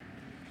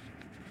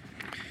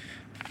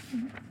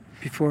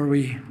before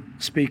we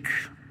speak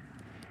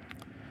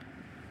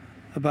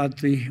about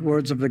the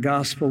words of the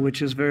gospel,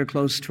 which is very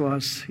close to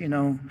us.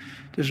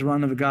 There's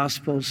one of the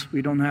gospels.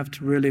 We don't have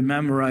to really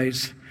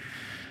memorize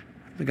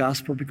the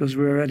gospel because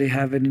we already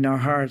have it in our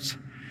hearts.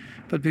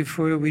 But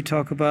before we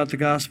talk about the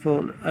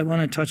gospel, I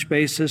want to touch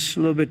bases a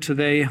little bit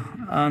today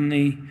on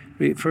the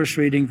first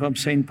reading from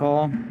St.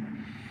 Paul.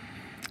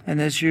 And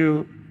as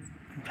you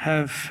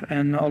have,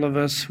 and all of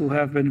us who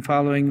have been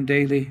following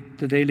the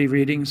daily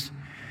readings,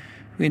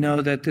 we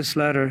know that this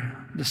letter,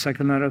 the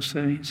second letter of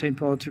St.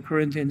 Paul to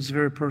Corinthians, is a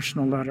very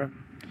personal letter.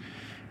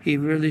 He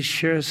really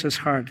shares his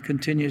heart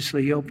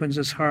continuously. He opens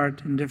his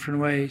heart in different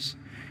ways.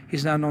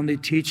 He's not only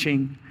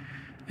teaching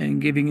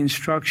and giving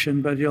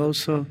instruction, but he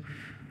also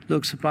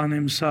looks upon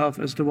himself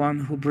as the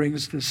one who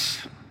brings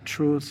this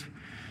truth,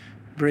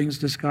 brings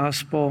this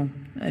gospel,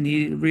 and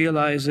he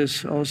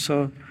realizes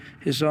also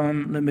his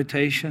own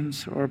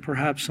limitations, or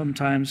perhaps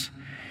sometimes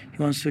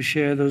he wants to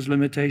share those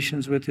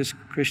limitations with his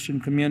Christian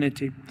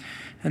community.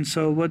 And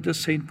so what does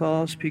St.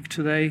 Paul speak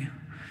today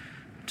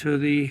to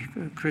the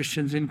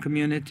Christians in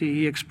community?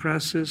 He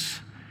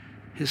expresses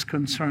his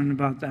concern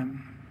about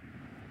them.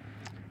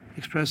 He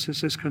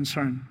expresses his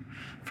concern.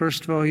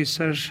 First of all, he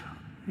says,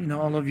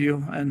 all of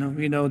you, and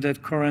we know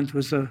that Corinth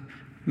was a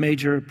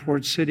major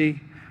port city,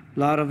 a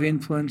lot of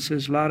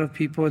influences, a lot of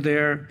people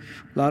there,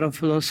 a lot of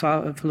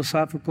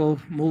philosophical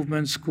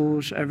movements,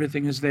 schools,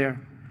 everything is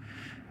there.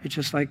 It's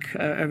just like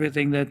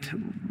everything that,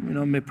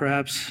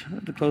 perhaps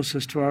the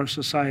closest to our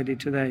society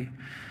today.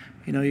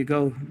 You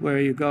go where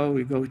you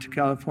go to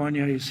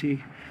California, you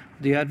see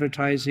the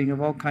advertising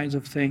of all kinds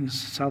of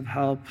things,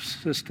 self-help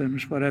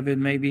systems, whatever it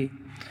may be.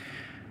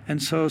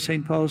 And so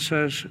St. Paul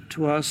says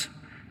to us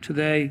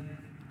today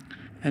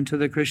and to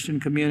the Christian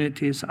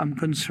communities, I'm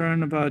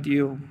concerned about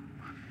you.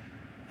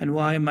 And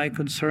why am I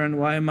concerned?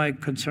 Why am I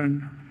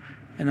concerned?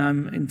 And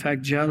I'm, in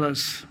fact,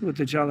 jealous with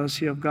the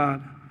jealousy of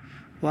God.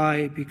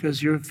 Why?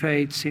 Because your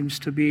faith seems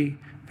to be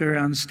very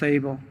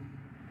unstable.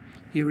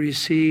 You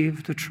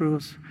receive the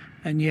truth,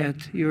 and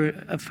yet you're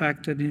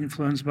affected and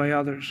influenced by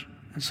others.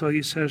 And so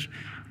he says,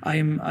 I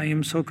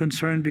am so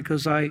concerned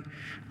because I'm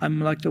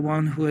like the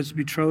one who has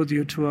betrothed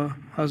you to a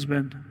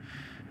husband.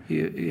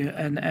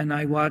 And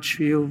I watch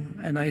you,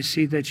 and I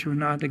see that you're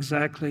not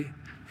exactly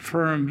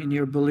firm in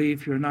your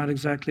belief. You're not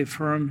exactly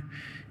firm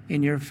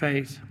in your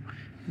faith,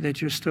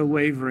 that you're still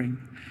wavering.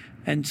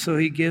 And so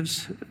he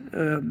gives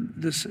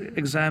this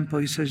example.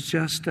 He says,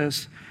 just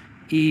as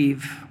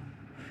Eve,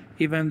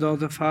 even though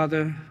the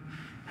Father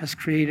has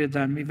created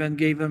them, even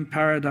gave them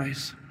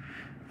paradise,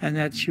 and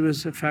that she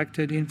was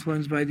affected,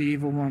 influenced by the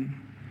evil one,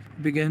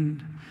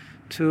 began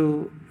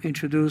to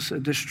introduce a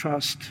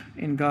distrust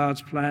in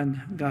God's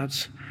plan,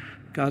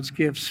 God's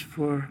gifts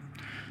for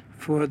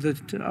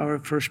our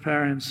first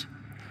parents.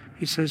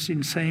 He says, in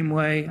the same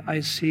way,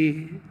 I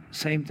see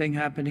same thing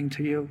happening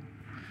to you.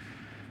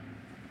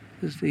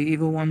 The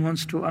evil one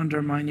wants to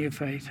undermine your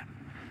faith,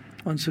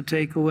 wants to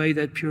take away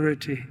that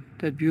purity,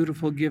 that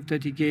beautiful gift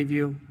that he gave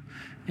you,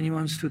 and he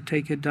wants to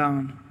take it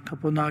down, a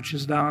couple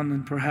notches down,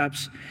 and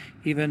perhaps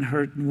even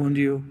hurt and wound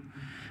you.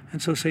 And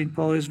so St.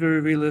 Paul is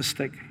very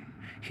realistic.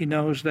 He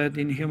knows that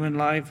in human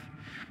life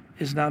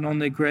is not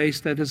only grace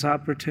that is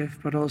operative,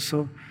 but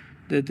also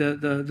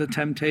the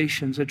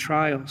temptations, the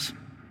trials.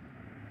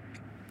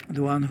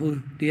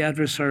 The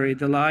adversary,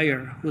 the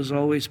liar, who's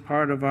always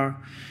part of our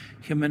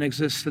human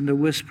existence, the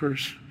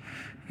whispers,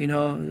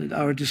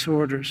 our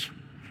disorders,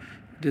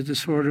 the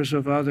disorders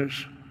of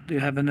others, they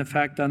have an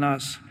effect on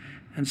us.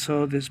 And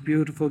so this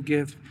beautiful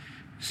gift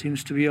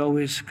seems to be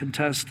always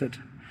contested.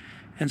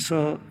 And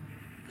so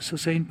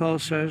St. Paul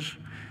says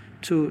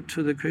to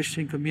the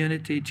Christian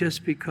community,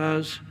 just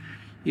because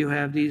you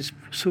have these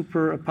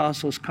super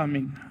apostles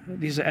coming,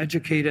 these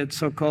educated,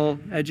 so-called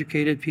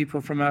educated people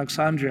from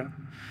Alexandria,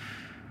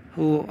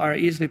 who are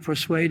easily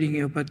persuading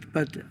you,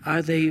 but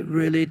are they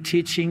really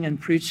teaching and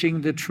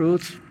preaching the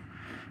truth?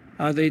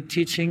 Are they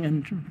teaching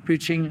and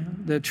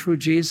preaching the true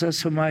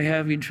Jesus whom I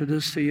have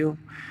introduced to you?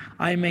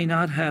 I may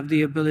not have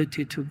the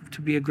ability to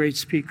be a great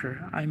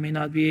speaker. I may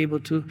not be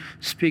able to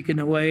speak in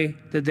a way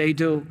that they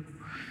do.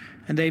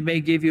 And they may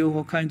give you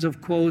all kinds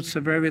of quotes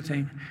of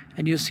everything.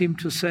 And you seem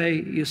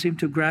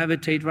to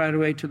gravitate right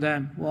away to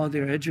them. Well,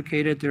 they're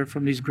educated, they're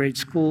from these great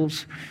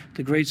schools,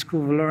 the great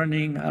school of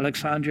learning.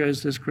 Alexandria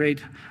is this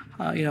great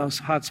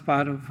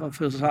hotspot of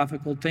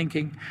philosophical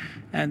thinking,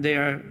 and they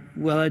are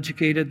well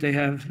educated.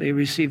 They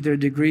received their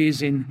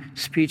degrees in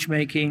speech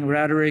making,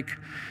 rhetoric,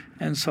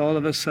 and so all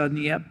of a sudden,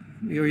 yep,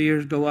 your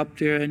ears go up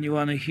there and you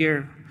want to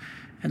hear.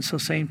 And so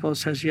St. Paul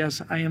says,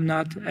 yes, I am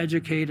not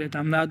educated.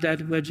 I'm not that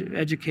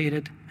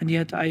educated, and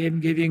yet I am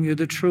giving you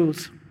the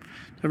truth,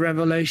 the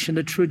revelation,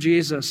 the true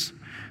Jesus.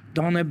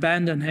 Don't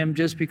abandon him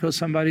just because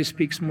somebody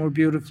speaks more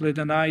beautifully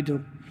than I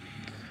do.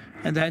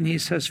 And then he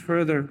says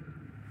further,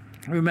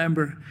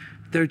 remember,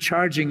 they're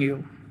charging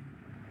you.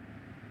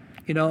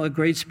 A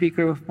great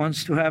speaker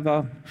wants to have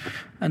a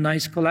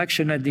nice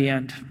collection at the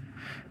end,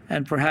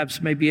 and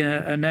perhaps maybe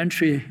an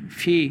entry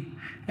fee,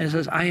 and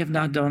says, I have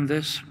not done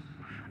this.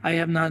 I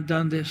have not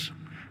done this.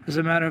 As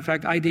a matter of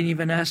fact, I didn't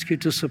even ask you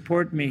to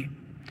support me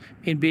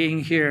in being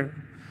here.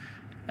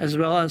 As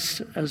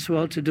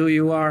well-to-do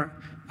you are,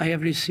 I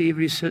have received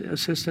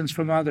assistance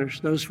from others,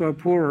 those who are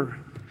poorer.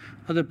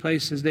 Other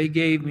places, they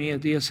gave me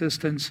the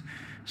assistance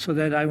so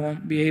that I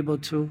won't be able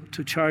to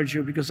charge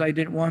you, because I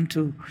didn't want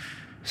to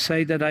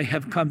say that I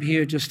have come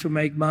here just to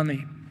make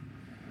money.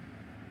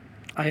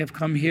 I have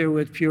come here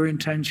with pure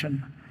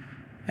intention.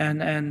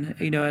 And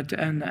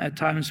at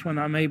times when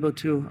I'm able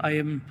to, I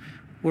am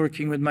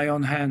working with my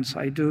own hands.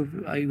 I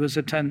was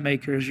a tent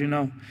maker, as you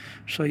know.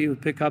 So he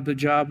would pick up the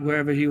job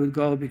wherever he would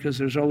go, because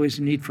there's always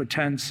a need for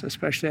tents,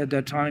 especially at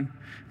that time,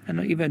 and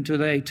even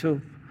today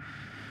too.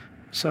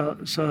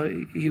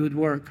 So he would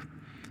work.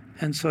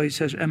 And so he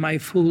says, am I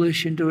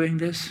foolish in doing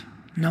this?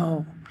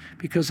 No,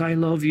 because I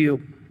love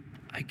you.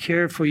 I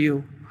care for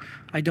you.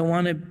 I don't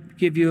want to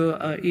give you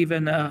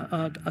even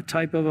a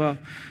type of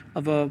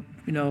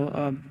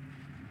a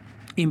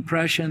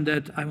impression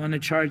that I want to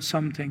charge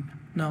something.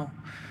 No,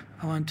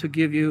 I want to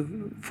give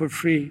you for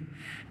free.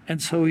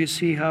 And so we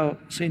see how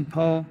St.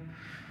 Paul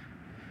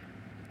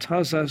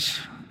tells us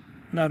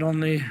not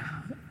only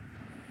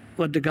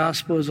what the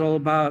gospel is all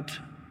about,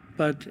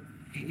 but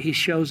he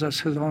shows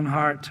us his own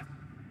heart.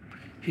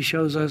 He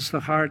shows us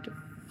the heart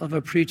of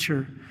a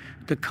preacher,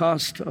 the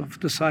cost of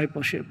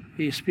discipleship.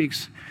 He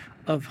speaks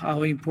of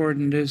how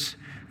important it is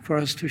for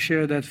us to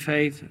share that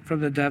faith from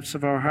the depths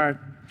of our heart.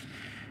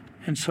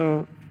 And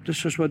so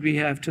this is what we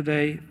have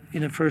today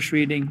in the first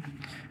reading.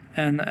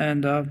 And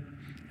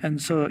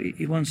so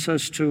he wants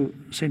us to,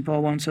 St.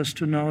 Paul wants us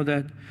to know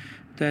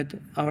that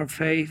our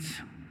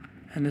faith,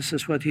 and this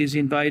is what he's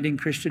inviting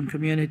Christian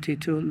community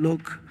to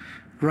look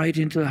right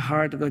into the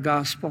heart of the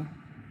gospel.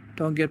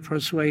 Don't get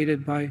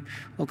persuaded by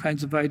all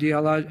kinds of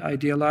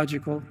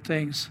ideological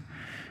things,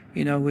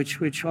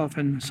 which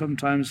often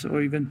sometimes,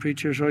 or even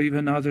preachers or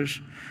even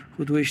others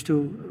would wish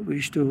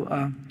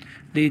to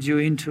lead you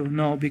into.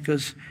 No,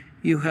 because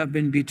you have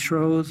been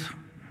betrothed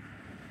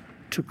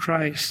to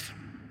Christ.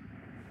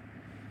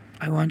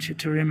 I want you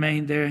to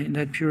remain there in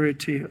that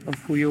purity of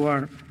who you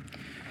are.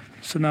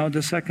 So now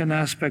the second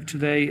aspect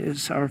today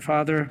is our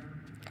Father,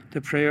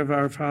 the prayer of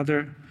our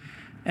Father.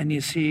 And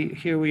you see,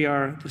 here we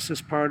are. This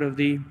is part of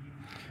the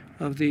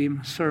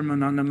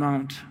Sermon on the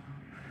Mount.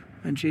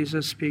 When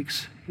Jesus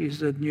speaks, he's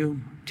the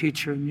new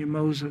teacher, new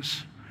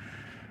Moses,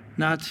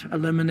 not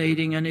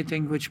eliminating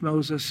anything which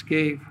Moses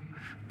gave,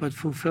 but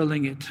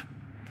fulfilling it.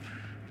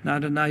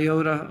 Not an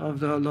iota of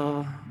the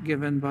law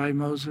given by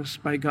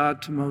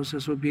God to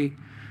Moses will be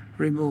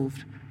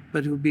removed,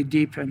 but it will be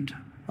deepened.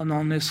 And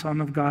only the Son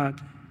of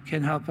God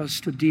can help us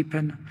to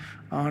deepen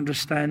our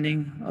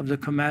understanding of the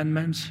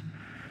commandments,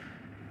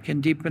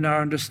 can deepen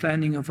our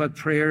understanding of what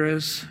prayer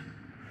is,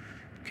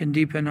 can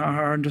deepen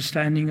our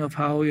understanding of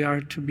how we are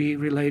to be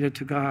related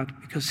to God,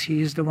 because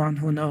he is the one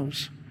who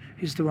knows.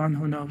 He's the one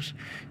who knows.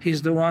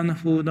 He's the one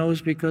who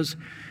knows because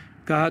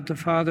God the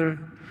Father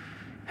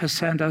has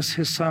sent us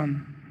his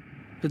Son,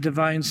 the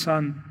divine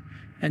Son,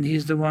 and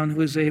he's the one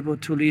who is able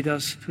to lead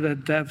us to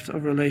that depth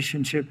of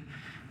relationship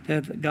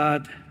that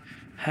God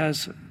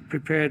has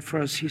prepared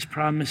for us. He's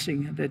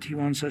promising that he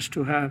wants us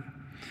to have.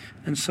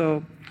 And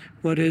so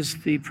what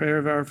is the prayer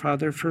of our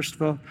Father? First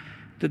of all,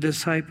 the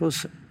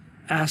disciples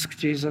ask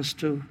Jesus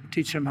to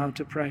teach them how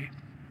to pray.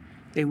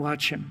 They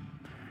watch him.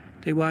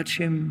 They watch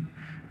him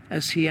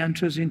as he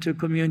enters into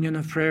communion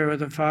of prayer with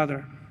the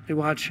Father. They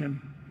watch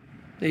him.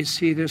 They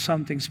see there's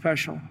something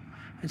special.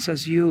 It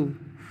says, you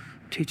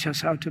teach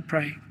us how to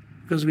pray,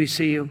 because we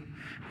see you.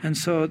 And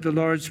so the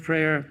Lord's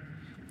Prayer,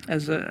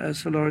 as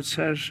the Lord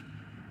says,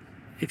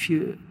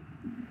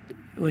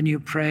 when you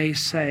pray,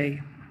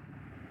 say.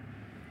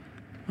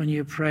 When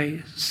you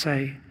pray,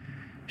 say.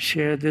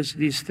 Share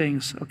these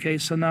things. Okay,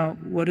 so now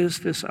what is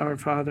this Our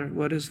Father?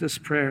 What is this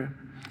prayer?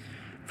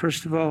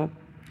 First of all,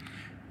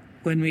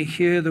 when we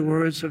hear the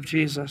words of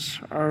Jesus,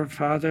 Our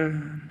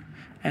Father,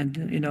 and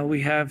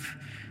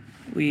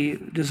we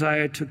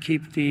desire to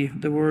keep the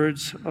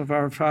words of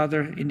Our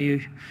Father in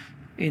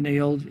the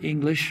Old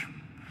English,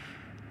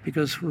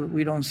 because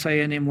we don't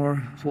say anymore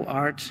who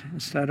art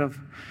instead of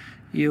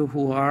you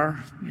who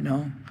are,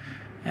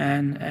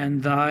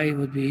 and thy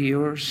would be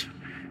yours.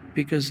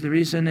 Because the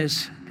reason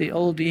is the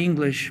Old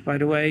English, by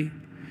the way,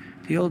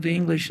 the Old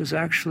English is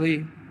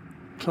actually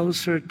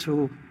closer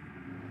to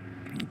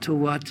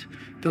what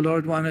the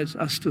Lord wanted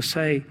us to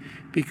say,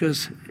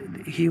 because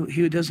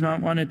he does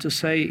not want it to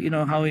say,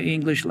 how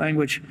English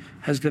language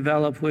has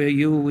developed, where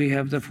we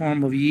have the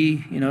form of ye,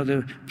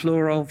 the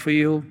plural for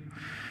you,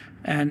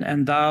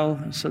 and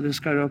thou. So this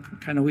kind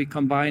of we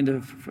combine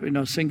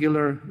the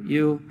singular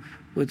you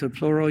with the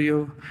plural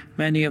you.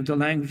 Many of the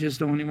languages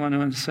don't even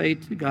want to say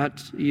to God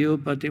you,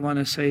 but they want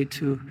to say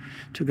to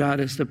God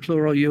as the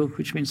plural you,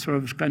 which means sort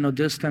of kind of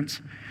distance.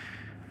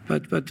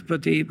 But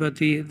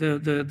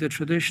the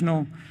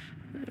traditional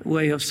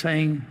way of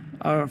saying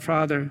Our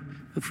Father,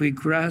 if we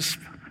grasp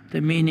the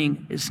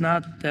meaning, it's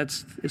not that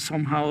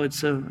somehow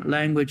it's a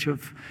language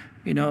of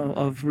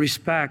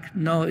respect.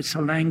 No, it's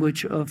a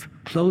language of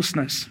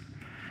closeness.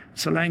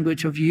 It's a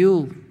language of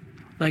you,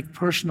 like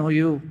personal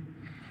you.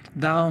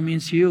 Thou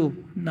means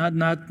you, not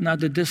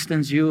the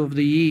distance you of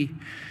the ye,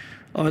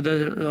 or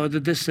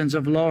the distance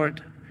of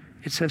Lord.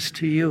 It says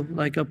to you,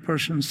 like a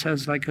person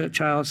says, like a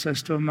child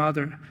says to a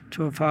mother,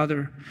 to a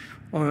father,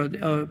 or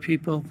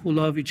people who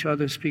love each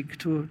other speak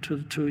to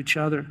each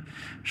other.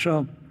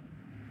 So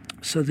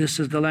this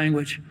is the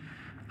language.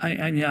 I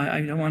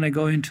don't want to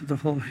go into the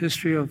whole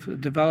history of the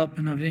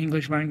development of the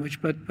English language,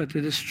 but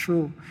it is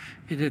true.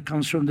 It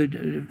comes from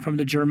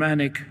the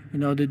Germanic,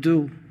 the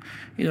du.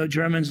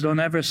 Germans don't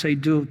ever say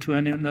du to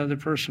any other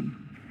person.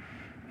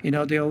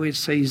 They always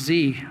say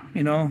sie,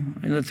 in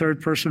the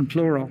third person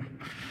plural.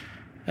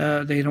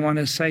 They don't want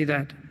to say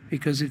that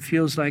because it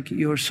feels like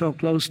you're so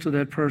close to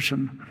that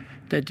person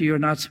that you're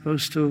not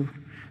supposed to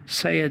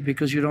say it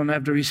because you don't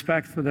have the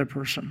respect for that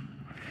person.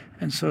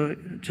 And so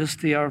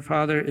just the Our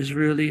Father is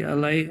really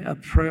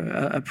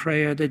a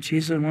prayer that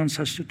Jesus wants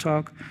us to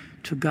talk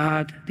to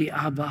God the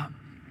Abba,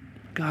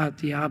 God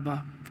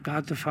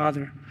the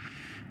Father.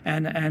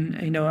 And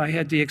I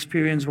had the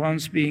experience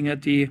once being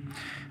in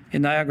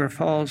Niagara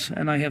Falls,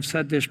 and I have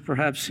said this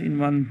perhaps in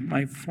one of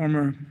my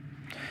former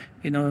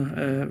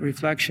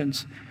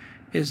reflections,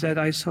 is that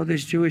I saw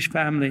this Jewish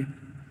family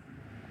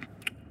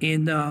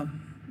in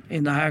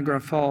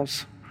Niagara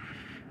Falls.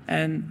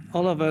 And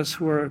all of us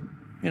were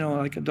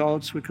like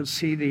adults, we could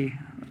see the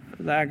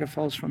Niagara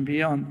Falls from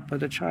beyond,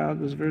 but the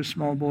child was a very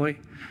small boy,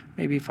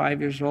 maybe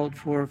 5 years old,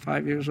 4 or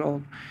 5 years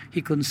old.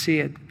 He couldn't see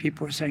it.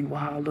 People were saying,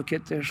 wow, look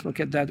at this, look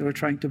at that. They were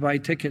trying to buy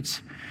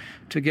tickets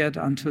to get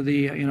onto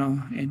the,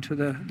 into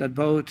that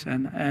boat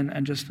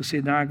and just to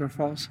see Niagara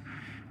Falls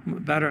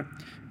better.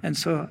 And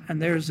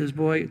there's this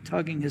boy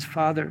tugging his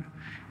father.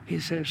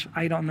 He says,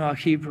 I don't know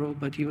Hebrew,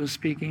 but he was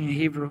speaking in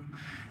Hebrew.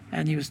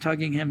 And he was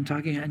tugging him,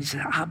 and he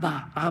said,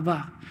 Abba,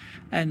 Abba.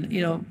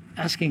 And,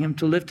 asking him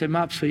to lift him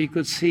up so he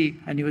could see.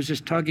 And he was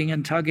just tugging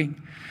and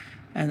tugging.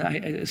 And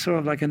it's sort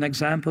of like an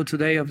example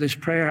today of this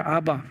prayer,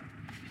 Abba,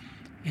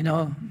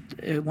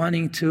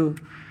 wanting to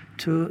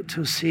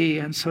see.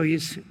 And so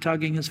he's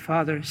tugging his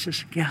father. He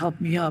says, help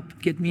me up,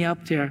 get me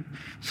up there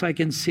so I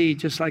can see,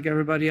 just like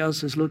everybody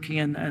else is looking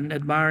and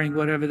admiring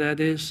whatever that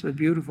is, the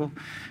beautiful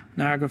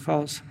Niagara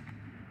Falls.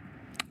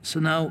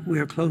 So now we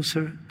are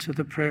closer to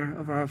the prayer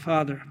of our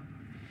Father.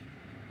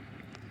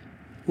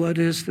 What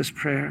is this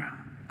prayer,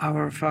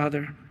 Our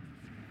Father?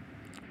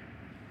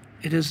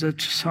 It is a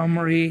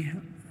summary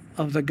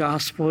of the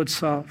gospel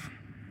itself.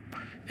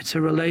 It's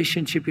a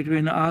relationship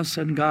between us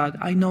and God.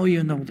 I know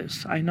you know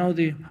this.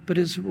 But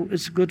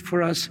it's good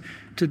for us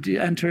to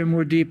enter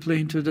more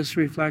deeply into this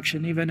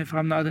reflection, even if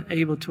I'm not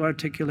able to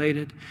articulate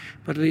it,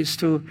 but at least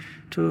to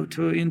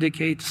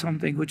indicate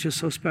something which is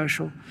so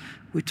special.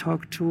 We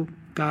talk to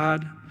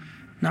God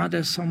not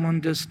as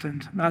someone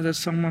distant, not as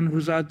someone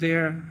who's out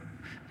there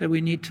that we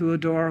need to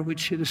adore,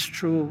 which it is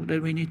true, that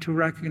we need to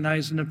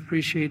recognize and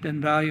appreciate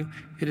and value.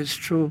 It is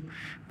true,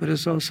 but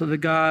it's also the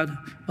God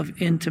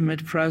of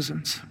intimate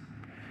presence.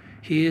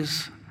 He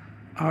is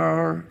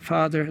our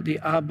Father, the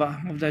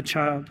Abba of that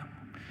child.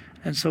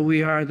 And so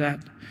we are that.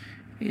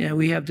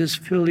 We have this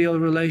filial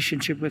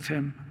relationship with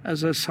him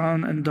as a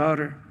son and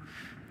daughter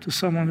to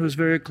someone who's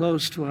very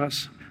close to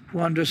us,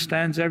 who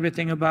understands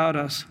everything about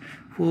us,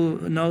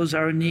 who knows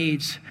our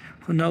needs,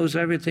 who knows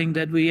everything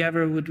that we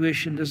ever would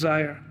wish and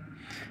desire.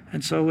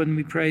 And so when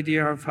we pray,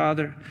 Dear Our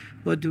Father,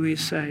 what do we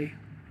say?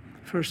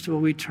 First of all,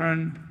 we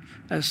turn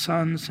as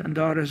sons and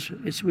daughters.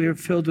 We are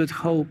filled with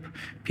hope.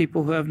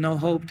 People who have no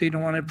hope, they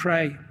don't want to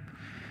pray.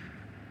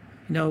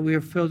 We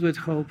are filled with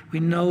hope.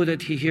 We know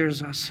that he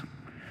hears us.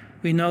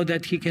 We know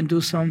that he can do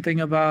something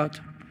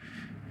about.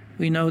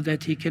 We know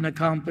that he can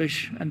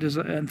accomplish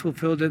and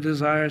fulfill the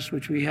desires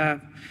which we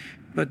have.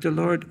 But the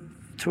Lord,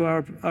 to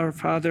our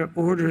Father,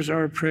 orders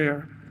our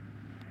prayer.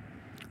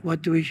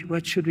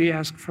 What should we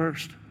ask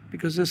first?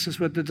 Because this is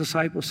what the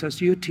disciple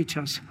says, you teach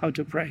us how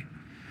to pray.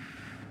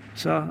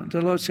 So the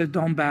Lord said,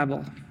 don't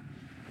babble.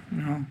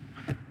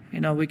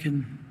 We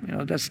can,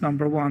 that's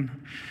number one,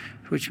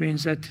 which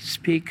means that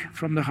speak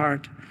from the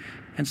heart.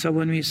 And so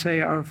when we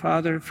say our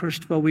Father,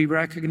 first of all, we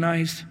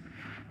recognize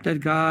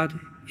that God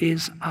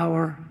is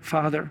our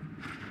Father.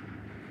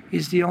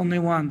 He's the only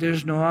one.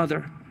 There's no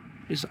other.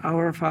 He's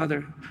our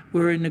Father.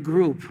 We're in a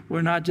group.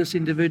 We're not just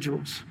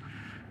individuals.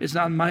 It's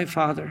not my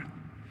Father.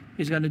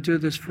 He's going to do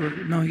this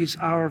he's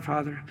our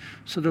Father.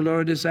 So the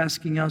Lord is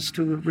asking us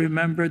to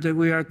remember that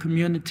we are a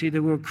community,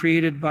 that we're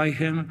created by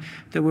him,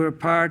 that we're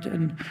part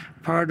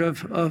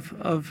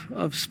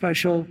of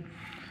special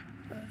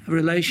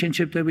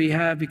relationship that we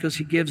have because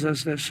he gives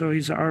us this. So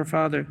he's our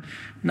Father.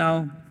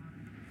 Now,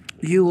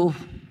 you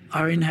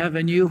are in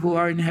heaven, you who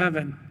are in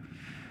heaven.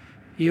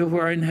 You who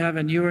are in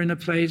heaven, you are in a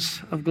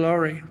place of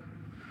glory.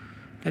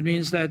 That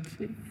means that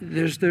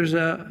there's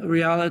a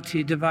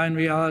reality, divine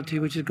reality,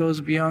 which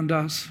goes beyond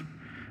us.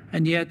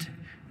 And yet,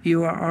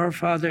 you are our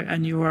Father,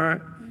 and you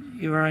are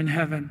in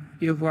heaven.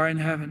 You who are in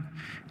heaven.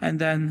 And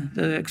then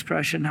the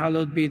expression,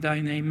 hallowed be thy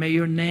name. May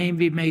your name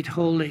be made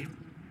holy.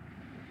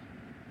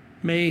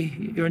 May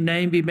your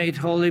name be made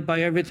holy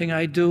by everything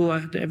I do,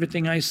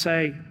 everything I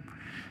say.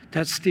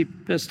 That's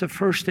the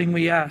first thing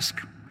we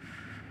ask.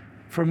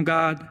 from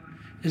God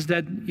is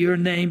that your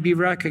name be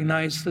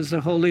recognized as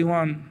the Holy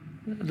One,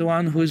 the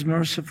one who is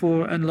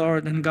merciful and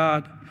Lord and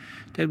God,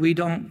 that we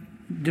don't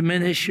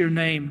diminish your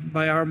name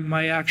by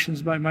my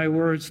actions, by my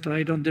words, that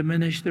I don't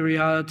diminish the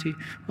reality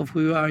of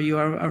who you are. You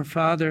are our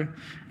Father,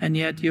 and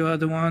yet you are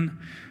the one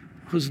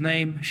whose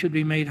name should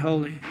be made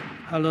holy.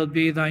 Hallowed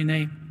be thy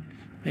name.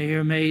 May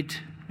your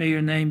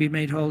name be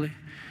made holy.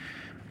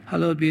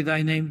 Hallowed be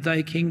thy name.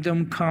 Thy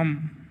kingdom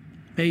come.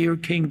 May your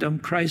kingdom.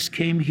 Christ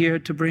came here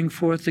to bring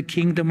forth the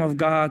kingdom of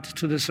God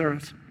to this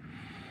earth.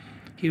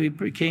 He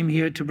came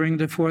here to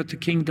bring forth the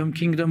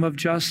kingdom of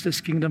justice,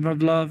 kingdom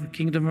of love,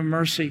 kingdom of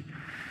mercy,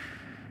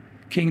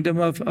 kingdom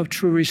of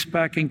true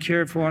respect and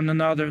care for one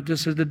another.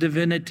 This is the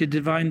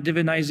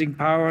divinizing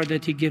power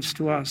that he gives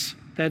to us.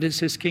 That is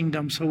his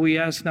kingdom. So we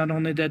ask not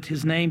only that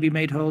his name be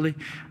made holy,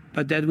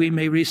 but that we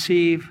may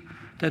receive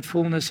that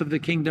fullness of the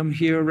kingdom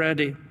here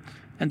already.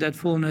 And that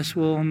fullness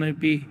will only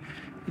be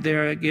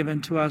there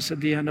given to us at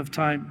the end of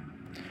time.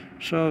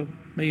 So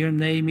may your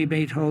name be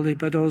made holy,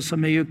 but also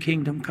may your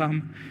kingdom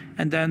come.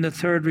 And then the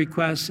third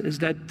request is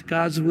that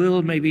God's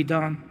will may be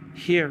done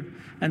here.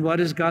 And what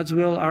is God's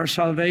will? Our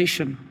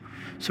salvation.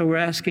 So we're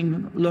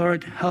asking,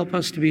 Lord, help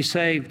us to be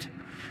saved.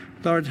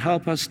 Lord,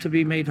 help us to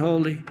be made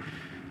holy.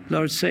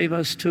 Lord, save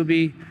us to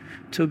be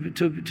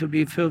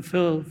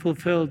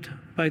fulfilled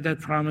by that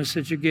promise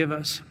that you give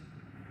us.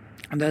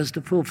 And as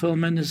the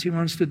fulfillment is he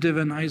wants to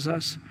divinize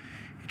us,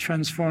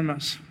 transform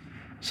us.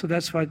 So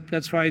that's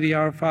why the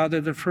Our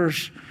Father, the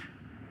first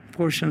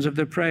portions of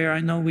the prayer, I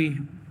know we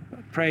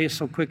pray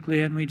so quickly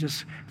and we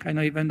just kind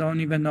of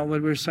don't even know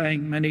what we're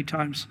saying many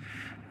times.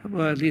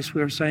 Well, at least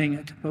we're saying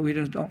it, but we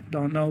just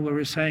don't know what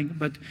we're saying.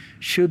 But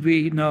should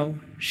we know?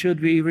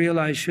 Should we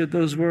realize? Should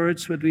those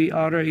words, would we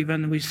utter,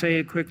 even we say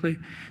it quickly,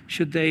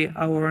 should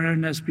our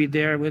awareness be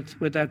there with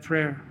that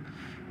prayer?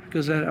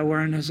 Because that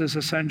awareness is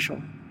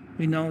essential.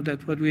 We know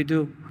that what we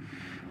do.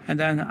 And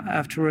then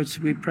afterwards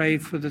we pray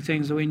for the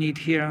things that we need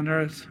here on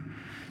earth.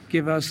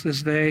 Give us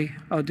this day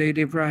our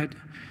daily bread.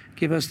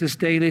 Give us this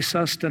daily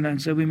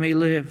sustenance that we may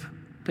live,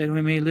 that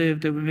we may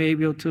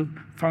be able to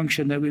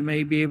function, that we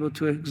may be able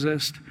to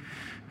exist.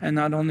 And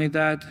not only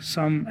that,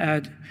 some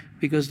add,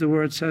 because the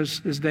word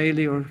says this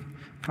daily or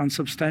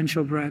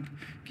consubstantial bread,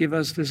 give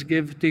us this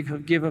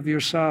give of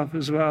yourself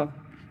as well,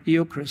 the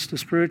Eucharist, the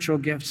spiritual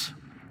gifts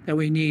that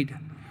we need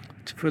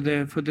for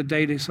the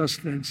daily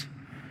sustenance.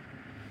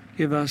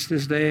 Give us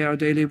this day our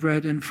daily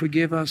bread and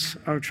forgive us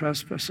our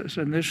trespasses.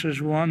 And this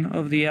is one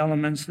of the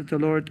elements that the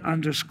Lord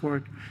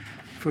underscored.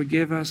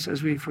 Forgive us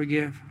as we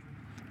forgive.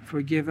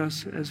 Forgive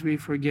us as we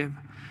forgive.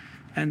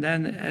 And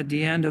then at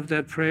the end of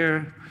that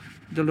prayer,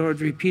 the Lord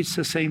repeats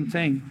the same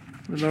thing.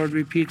 The Lord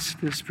repeats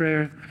this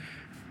prayer.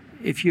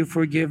 If you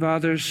forgive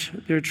others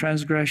their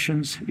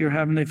transgressions, your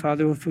heavenly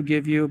Father will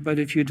forgive you. But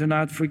if you do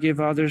not forgive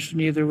others,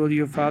 neither will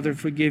your Father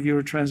forgive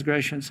your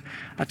transgressions.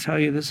 I tell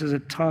you, this is a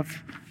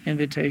tough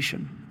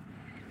invitation.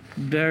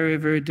 Very,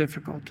 very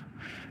difficult,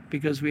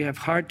 because we have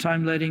hard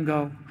time letting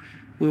go.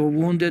 We were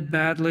wounded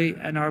badly,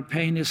 and our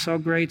pain is so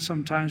great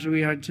sometimes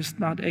we are just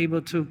not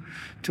able to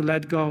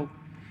let go.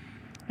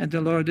 And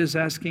the Lord is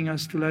asking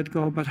us to let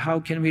go, but how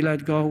can we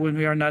let go when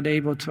we are not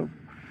able to?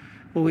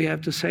 Well, we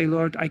have to say,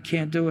 Lord, I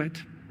can't do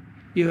it.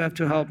 You have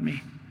to help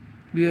me.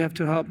 You have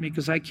to help me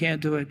because I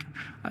can't do it.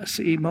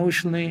 See,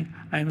 emotionally,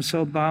 I am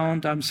so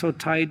bound. I'm so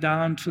tied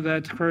down to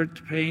that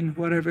hurt, pain,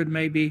 whatever it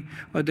may be,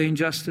 or the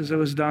injustice that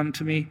was done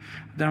to me,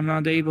 that I'm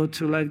not able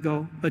to let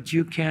go. But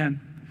you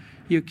can.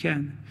 You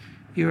can.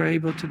 You're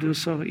able to do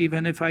so,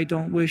 even if I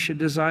don't wish or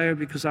desire,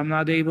 because I'm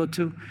not able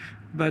to.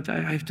 But I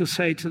have to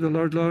say to the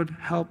Lord, Lord,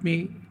 help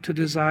me to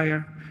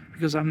desire,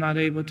 because I'm not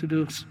able to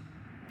do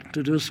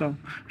so.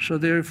 So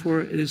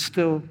therefore,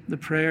 the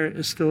prayer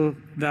is still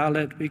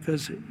valid,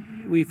 because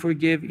we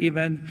forgive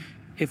even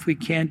if we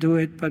can't do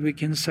it, but we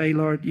can say,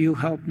 Lord, you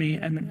help me,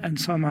 and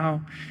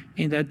somehow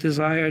in that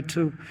desire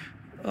to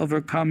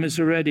overcome is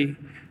already,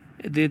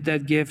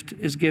 that gift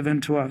is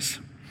given to us.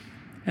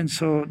 And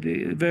so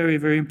very,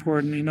 very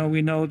important.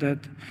 We know that,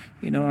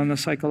 on the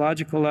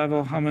psychological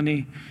level, how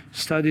many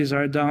studies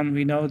are done.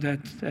 We know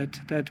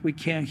that we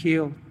can't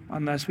heal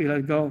unless we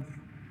let go.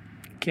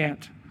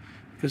 Can't.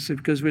 Because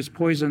it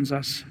poisons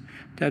us.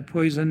 That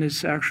poison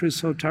is actually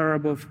so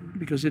terrible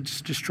because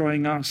it's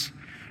destroying us.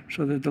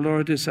 So that the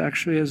Lord is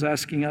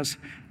asking us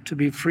to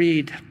be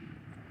freed.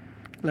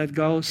 Let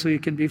go so you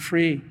can be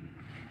free.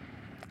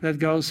 Let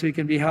go so you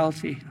can be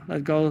healthy.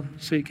 Let go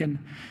so you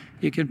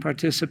can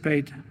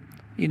participate,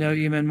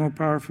 even more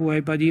powerful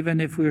way. But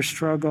even if we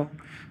struggle,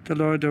 the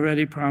Lord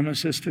already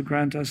promises to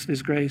grant us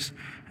this grace.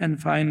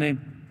 And finally,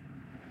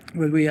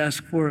 what we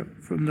ask for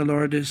from the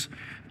Lord is,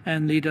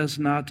 and lead us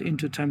not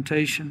into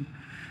temptation.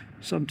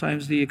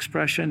 Sometimes the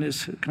expression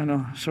is kind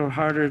of so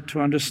harder to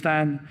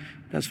understand.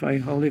 That's why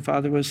Holy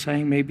Father was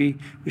saying maybe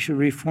we should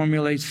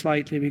reformulate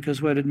slightly,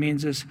 because what it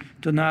means is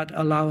do not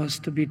allow us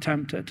to be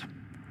tempted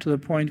to the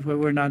point where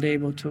we're not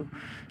able to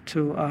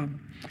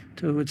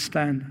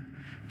withstand.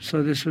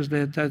 So this was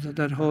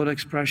that whole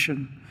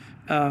expression.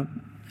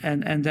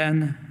 And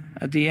then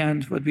at the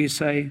end, what we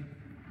say,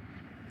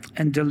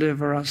 and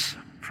deliver us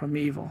from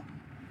evil.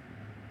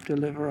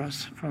 Deliver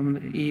us from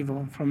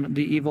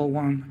the evil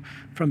one,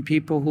 from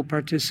people who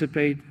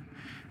participate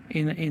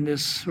in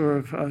this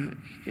sort of,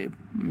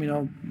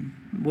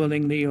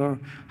 willingly or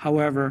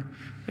however,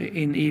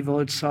 in evil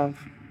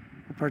itself,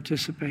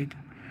 participate.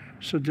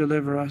 So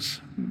deliver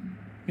us.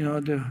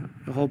 The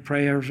whole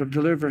prayers of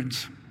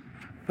deliverance.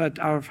 But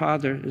our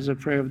Father is a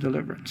prayer of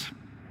deliverance.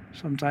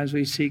 Sometimes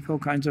we seek all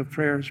kinds of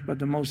prayers, but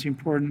the most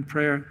important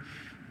prayer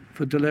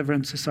for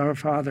deliverance is our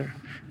Father.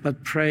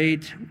 But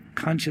prayed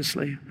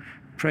consciously,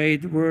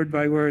 prayed word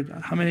by word.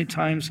 How many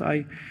times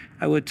I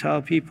would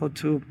tell people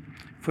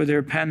for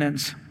their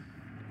penance,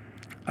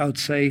 I would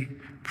say,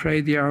 pray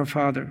the Our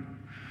Father.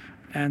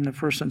 And the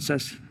person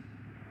says,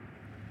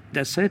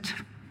 that's it?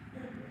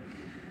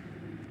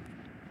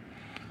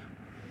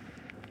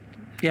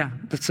 Yeah,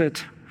 that's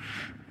it.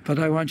 But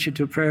I want you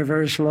to pray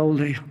very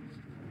slowly,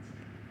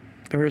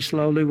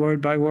 word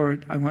by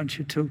word. I want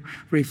you to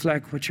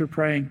reflect what you're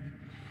praying.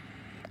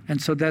 And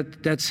so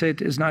that's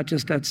it is not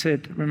just that's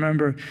it.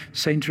 Remember,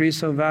 St.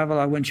 Teresa of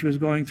Avila, when she was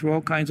going through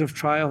all kinds of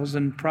trials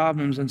and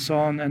problems and so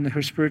on, and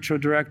her spiritual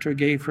director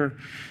gave her,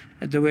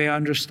 the way I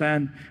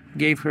understand,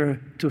 gave her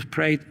to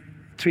pray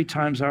 3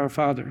 times Our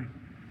Father.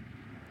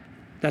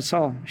 That's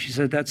all. She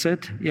said, that's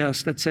it?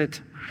 Yes, that's it.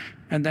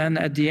 And then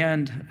at the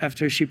end,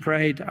 after she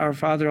prayed Our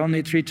Father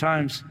only 3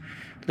 times,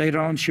 later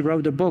on she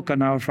wrote a book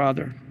on Our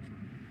Father.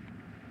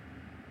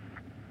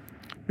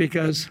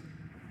 Because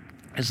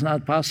it's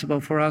not possible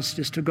for us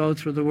just to go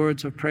through the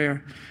words of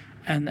prayer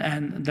and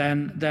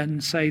then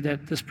say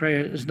that this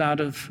prayer is not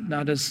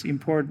as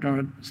important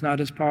or it's not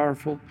as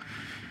powerful.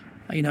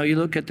 You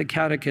look at the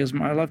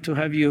catechism. I love to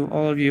have you,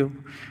 all of you.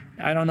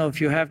 I don't know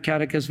if you have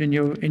catechism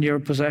in your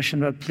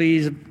possession, but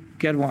please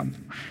get one.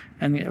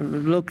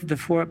 And look at the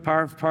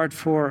part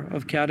 4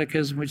 of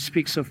Catechism, which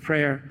speaks of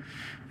prayer.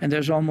 And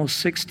there's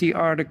almost 60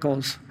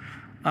 articles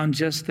on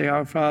just the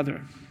Our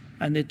Father.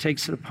 And it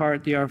takes it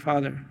apart, the Our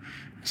Father.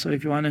 So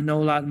if you want to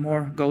know a lot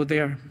more, go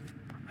there.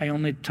 I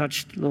only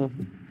touched a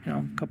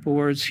couple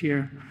words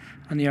here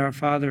on the Our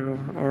Father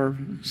or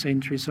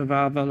St. Teresa of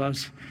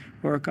Avila's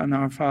work on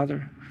Our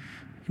Father.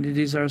 And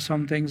these are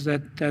some things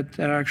that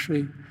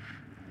actually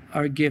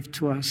are a gift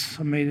to us.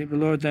 So may the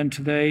Lord then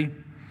today,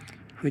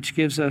 which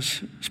gives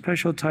us a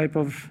special type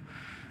of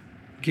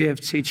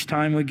gifts each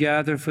time we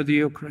gather for the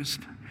Eucharist.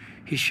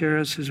 He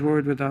shares His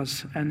Word with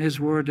us, and His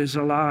Word is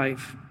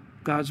alive.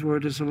 God's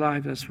Word is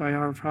alive. That's why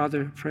Our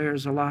Father prayer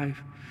is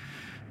alive.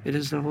 It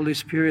is the Holy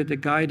Spirit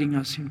that guiding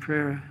us in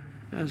prayer.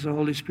 It's the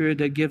Holy Spirit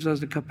that gives us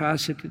the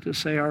capacity to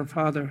say, Our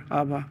Father,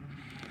 Abba,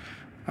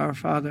 Our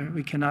Father.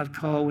 We cannot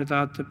call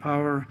without the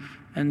power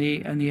and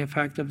the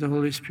effect of the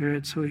Holy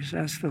Spirit. So we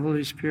ask the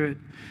Holy Spirit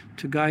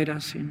to guide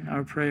us in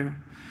our prayer.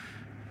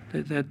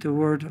 That the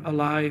word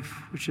alive,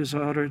 which is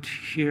uttered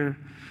here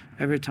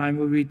every time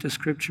we read the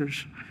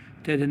Scriptures,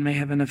 that it may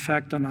have an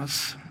effect on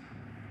us.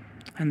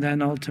 And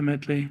then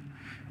ultimately,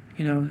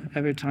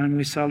 every time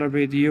we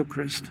celebrate the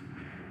Eucharist,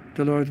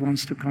 the Lord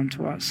wants to come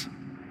to us.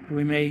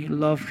 We may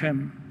love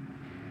Him,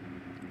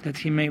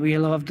 that we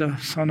love the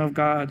Son of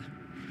God,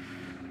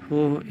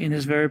 who in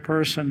His very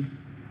person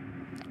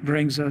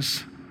brings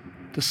us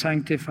the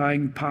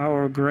sanctifying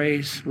power,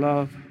 grace,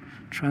 love,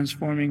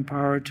 transforming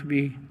power to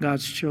be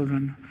God's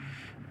children.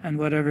 And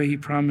whatever He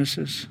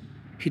promises,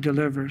 He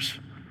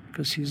delivers,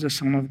 because He's the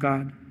Son of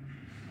God.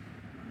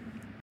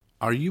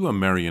 Are you a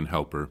Marian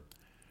helper?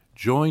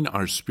 Join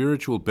our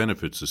Spiritual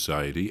Benefit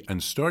Society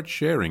and start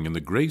sharing in the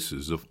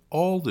graces of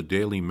all the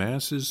daily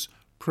masses,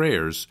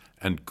 prayers,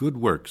 and good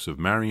works of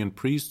Marian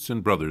priests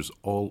and brothers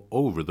all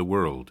over the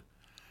world.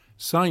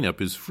 Sign up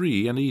is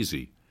free and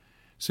easy.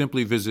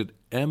 Simply visit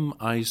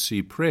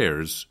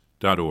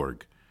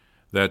micprayers.org.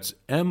 That's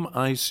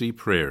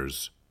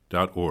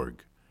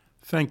micprayers.org.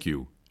 Thank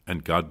you,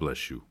 and God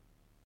bless you.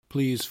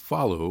 Please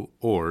follow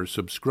or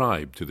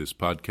subscribe to this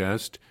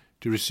podcast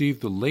to receive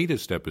the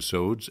latest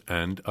episodes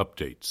and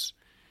updates.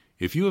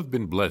 If you have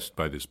been blessed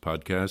by this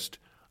podcast,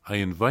 I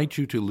invite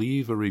you to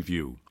leave a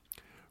review.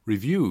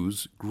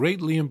 Reviews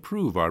greatly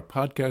improve our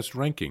podcast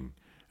ranking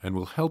and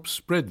will help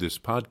spread this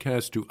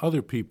podcast to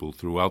other people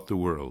throughout the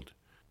world.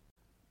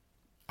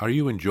 Are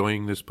you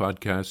enjoying this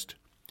podcast?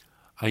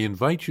 I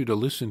invite you to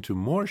listen to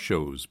more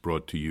shows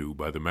brought to you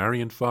by the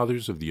Marian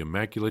Fathers of the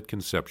Immaculate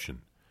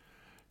Conception.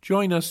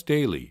 Join us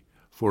daily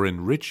for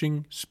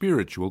enriching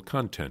spiritual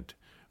content,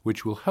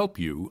 which will help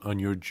you on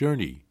your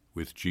journey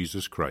with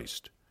Jesus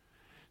Christ.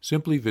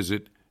 Simply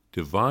visit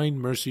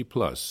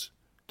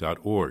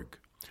DivineMercyPlus.org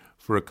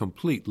for a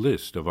complete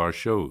list of our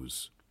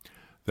shows.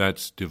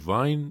 That's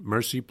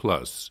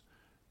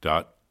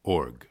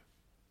DivineMercyPlus.org.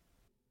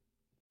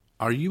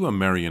 Are you a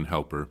Marian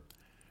helper?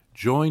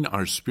 Join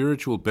our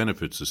Spiritual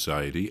Benefit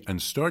Society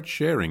and start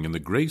sharing in the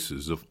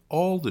graces of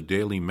all the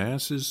daily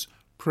masses,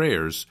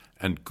 prayers,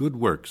 and good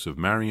works of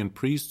Marian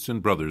priests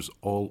and brothers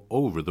all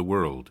over the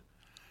world.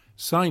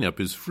 Sign up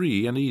is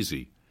free and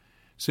easy.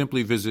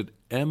 Simply visit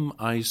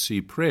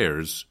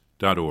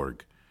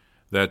micprayers.org.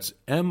 That's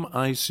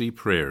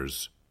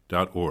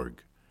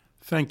micprayers.org.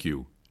 Thank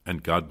you,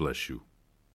 and God bless you.